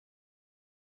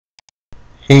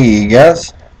Hey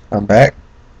guys, I'm back.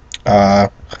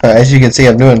 As you can see,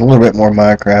 I'm doing a little bit more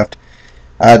Minecraft.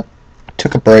 I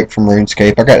took a break from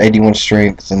RuneScape. I got 81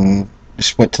 strength and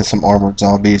just went to some armored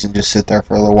zombies and just sit there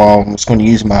for a little while. I'm just going to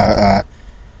use my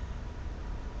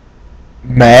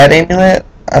MAD amulet,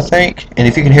 I think. And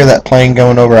if you can hear that plane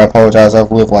going over, I apologize.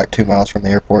 I've lived like 2 miles from the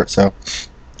airport, so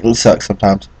it sucks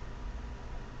sometimes.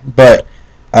 But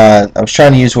I was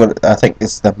trying to use what I think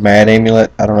is the MAD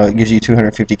amulet. I don't know. It gives you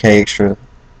 250k extra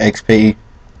XP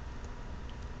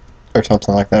or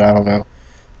something like that. I don't know.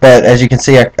 But as you can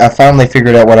see, I finally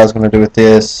figured out what I was going to do with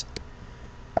this.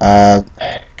 Kind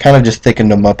of just thickened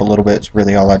them up a little bit. It's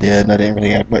really all I did, and I didn't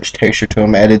really add much texture to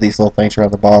them. Added these little things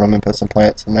around the bottom and put some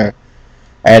plants in there.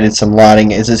 Added some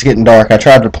lighting. As it's getting dark, I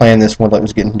tried to plan this one that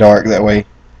was getting dark. That way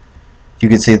you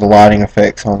could see the lighting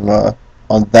effects on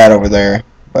that over there.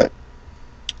 But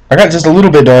I got just a little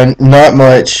bit done. Not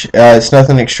much. It's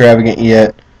nothing extravagant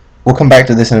yet. We'll come back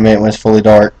to this in a minute when it's fully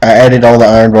dark. I added all the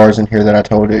iron bars in here that I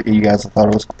told you guys I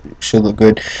thought it should look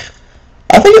good.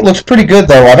 I think it looks pretty good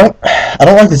though. I don't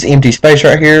like this empty space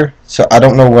right here, so I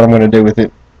don't know what I'm going to do with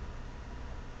it.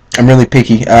 I'm really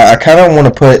picky. I kind of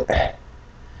want to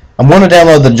I'm going to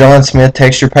download the John Smith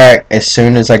texture pack as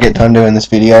soon as I get done doing this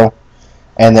video,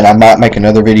 and then I might make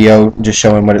another video just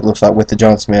showing what it looks like with the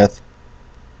John Smith.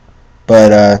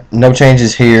 But no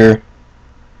changes here.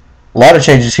 A lot of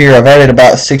changes here. I've added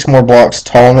about 6 more blocks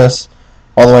tallness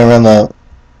all the way around the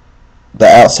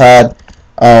outside.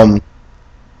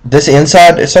 This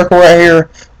inside circle right here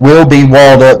will be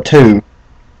walled up too,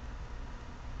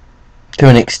 to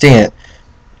an extent.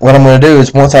 What I'm going to do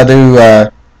is once I do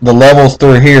the levels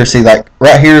through here, see, like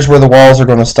right here is where the walls are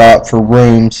going to stop for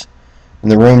rooms, and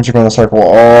the rooms are going to circle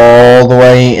all the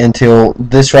way until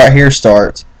this right here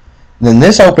starts. And then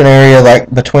this open area, like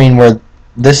between where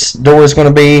this door is going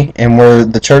to be and where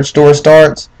the church door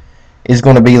starts, is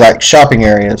going to be like shopping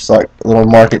areas, like little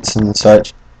markets and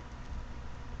such.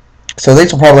 So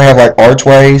these will probably have like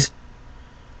archways,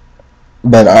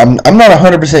 but I'm not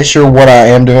 100% sure what I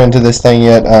am doing to this thing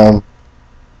yet.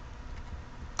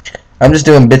 I'm just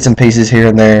doing bits and pieces here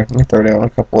and there. Let me throw down a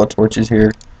couple of torches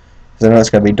here, because I know it's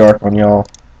going to be dark on y'all.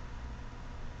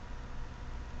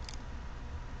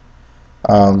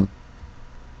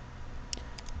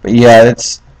 But yeah,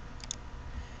 it's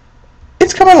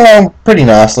coming along pretty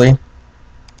nicely.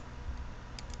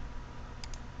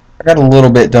 I got a little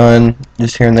bit done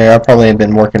just here and there. I probably have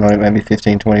been working on it maybe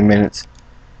 15-20 minutes.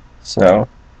 So,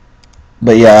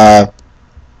 but yeah,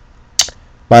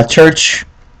 my church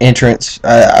entrance,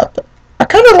 I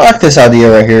kind of like this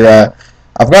idea right here.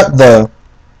 I've got the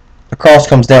cross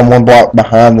comes down 1 block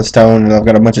behind the stone, and I've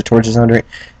got a bunch of torches under it.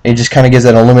 It just kind of gives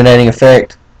that illuminating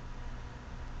effect.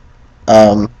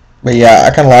 But yeah, I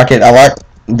kind of like it. I like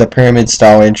the pyramid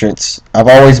style entrance. I've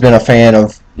always been a fan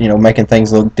of, you know, making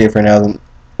things look different out of the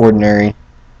ordinary.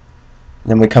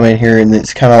 Then we come in here and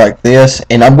it's kind of like this,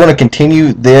 and I'm going to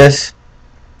continue this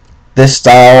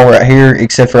style right here,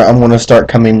 except for I'm going to start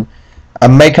coming, I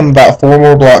may come about 4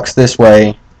 more blocks this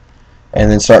way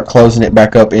and then start closing it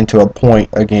back up into a point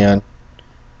again.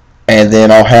 And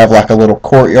then I'll have like a little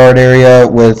courtyard area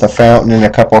with a fountain and a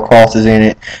couple of crosses in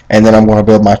it, and then I'm going to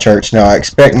build my church. Now I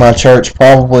expect my church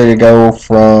probably to go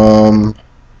from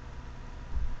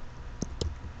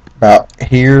about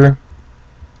here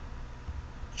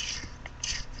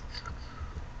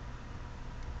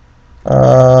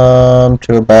to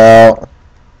about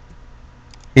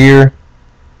here,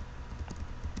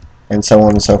 and so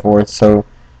on and so forth. So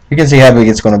you can see how big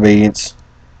it's going to be.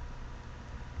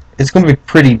 It's going to be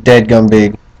pretty deadgum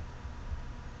big.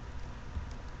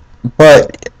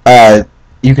 But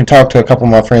you can talk to a couple of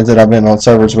my friends that I've been on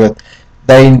servers with.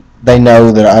 They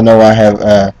know that I know I have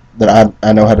that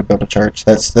I know how to build a church.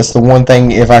 That's the one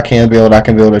thing. If I can build, I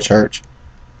can build a church.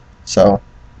 So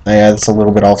yeah, it's a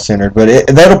little bit off-centered, but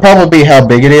that'll probably be how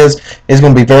big it is. It's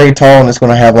going to be very tall, and it's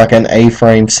going to have like an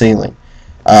A-frame ceiling.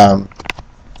 I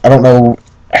don't know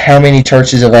how many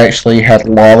churches have actually had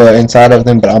lava inside of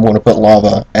them, but I'm going to put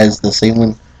lava as the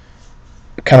ceiling,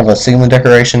 kind of a ceiling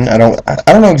decoration. I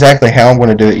don't know exactly how I'm going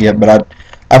to do it yet, but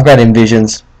I've got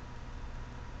envisions.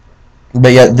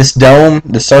 But yeah, this dome,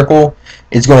 the circle,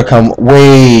 is going to come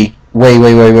way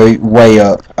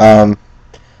up.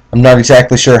 I'm not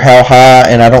exactly sure how high,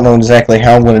 and I don't know exactly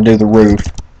how I'm going to do the roof,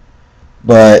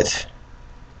 but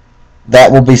that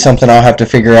will be something I'll have to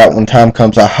figure out when time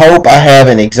comes. I hope I have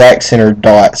an exact center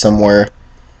dot somewhere,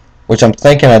 which I'm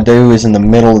thinking I do is in the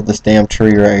middle of this damn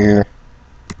tree right here.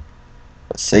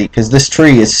 Let's see, because this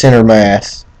tree is center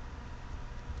mass,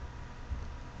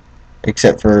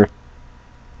 except for it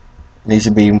needs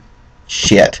to be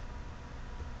shit.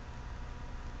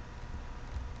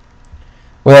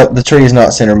 Well, the tree is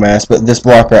not center mass, but this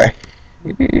block right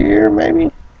here,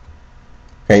 maybe?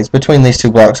 Okay, it's between these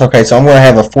two blocks. Okay, so I'm going to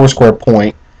have a 4 square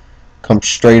point come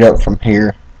straight up from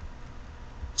here.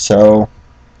 So,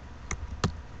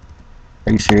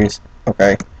 are you serious?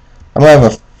 Okay. I'm going to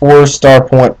have a 4-star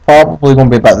point, probably going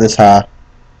to be about this high.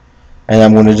 And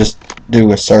I'm going to just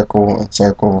do a circle and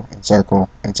circle and circle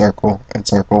and circle and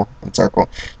circle and circle.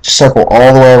 Just circle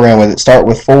all the way around with it. Start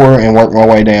with 4 and work my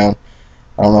way down.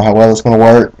 I don't know how well it's going to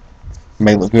work.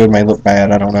 May look good, may look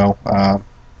bad. I don't know.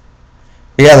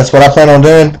 Yeah, that's what I plan on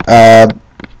doing.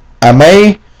 I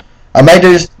may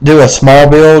just do a small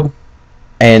build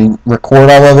and record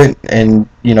all of it, and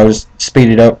just speed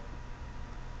it up.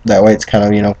 That way, it's kind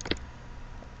of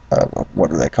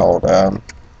what are they called? Kind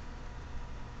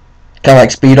of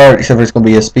like speed art, except for it's going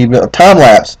to be a speed build, time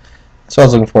lapse. That's what I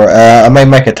was looking for. I may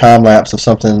make a time lapse of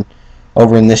something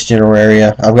over in this general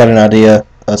area. I've got an idea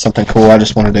of something cool I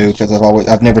just want to do because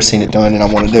I've never seen it done and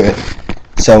I want to do it.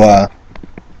 So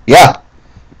yeah,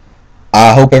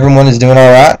 I hope everyone is doing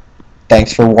all right.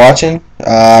 Thanks for watching.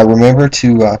 Remember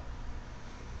to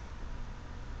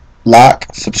like,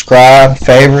 subscribe,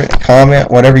 favorite,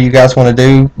 comment, whatever you guys want to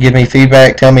do. Give me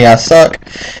feedback. Tell me I suck.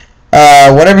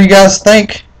 Whatever you guys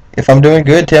think. If I'm doing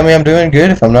good, tell me I'm doing good.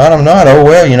 If I'm not, I'm not. Oh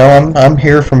well, I'm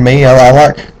here for me. I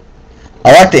like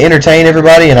to entertain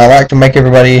everybody, and I like to make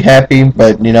everybody happy.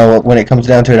 But when it comes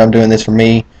down to it, I'm doing this for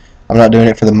me. I'm not doing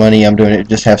it for the money. I'm doing it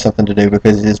just to have something to do,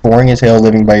 because it is boring as hell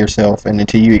living by yourself. And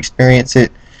until you experience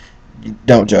it, you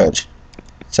don't judge.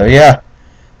 So yeah,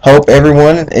 hope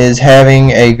everyone is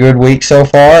having a good week so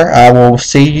far. I will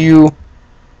see you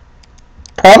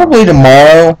probably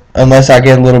tomorrow, unless I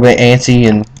get a little bit antsy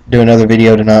and do another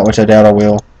video tonight, which I doubt I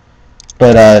will.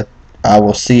 But I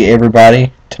will see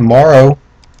everybody tomorrow.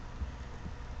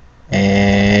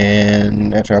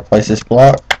 And after I place this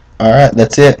block, alright,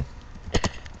 that's it.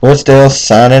 Lordstails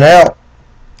signing out.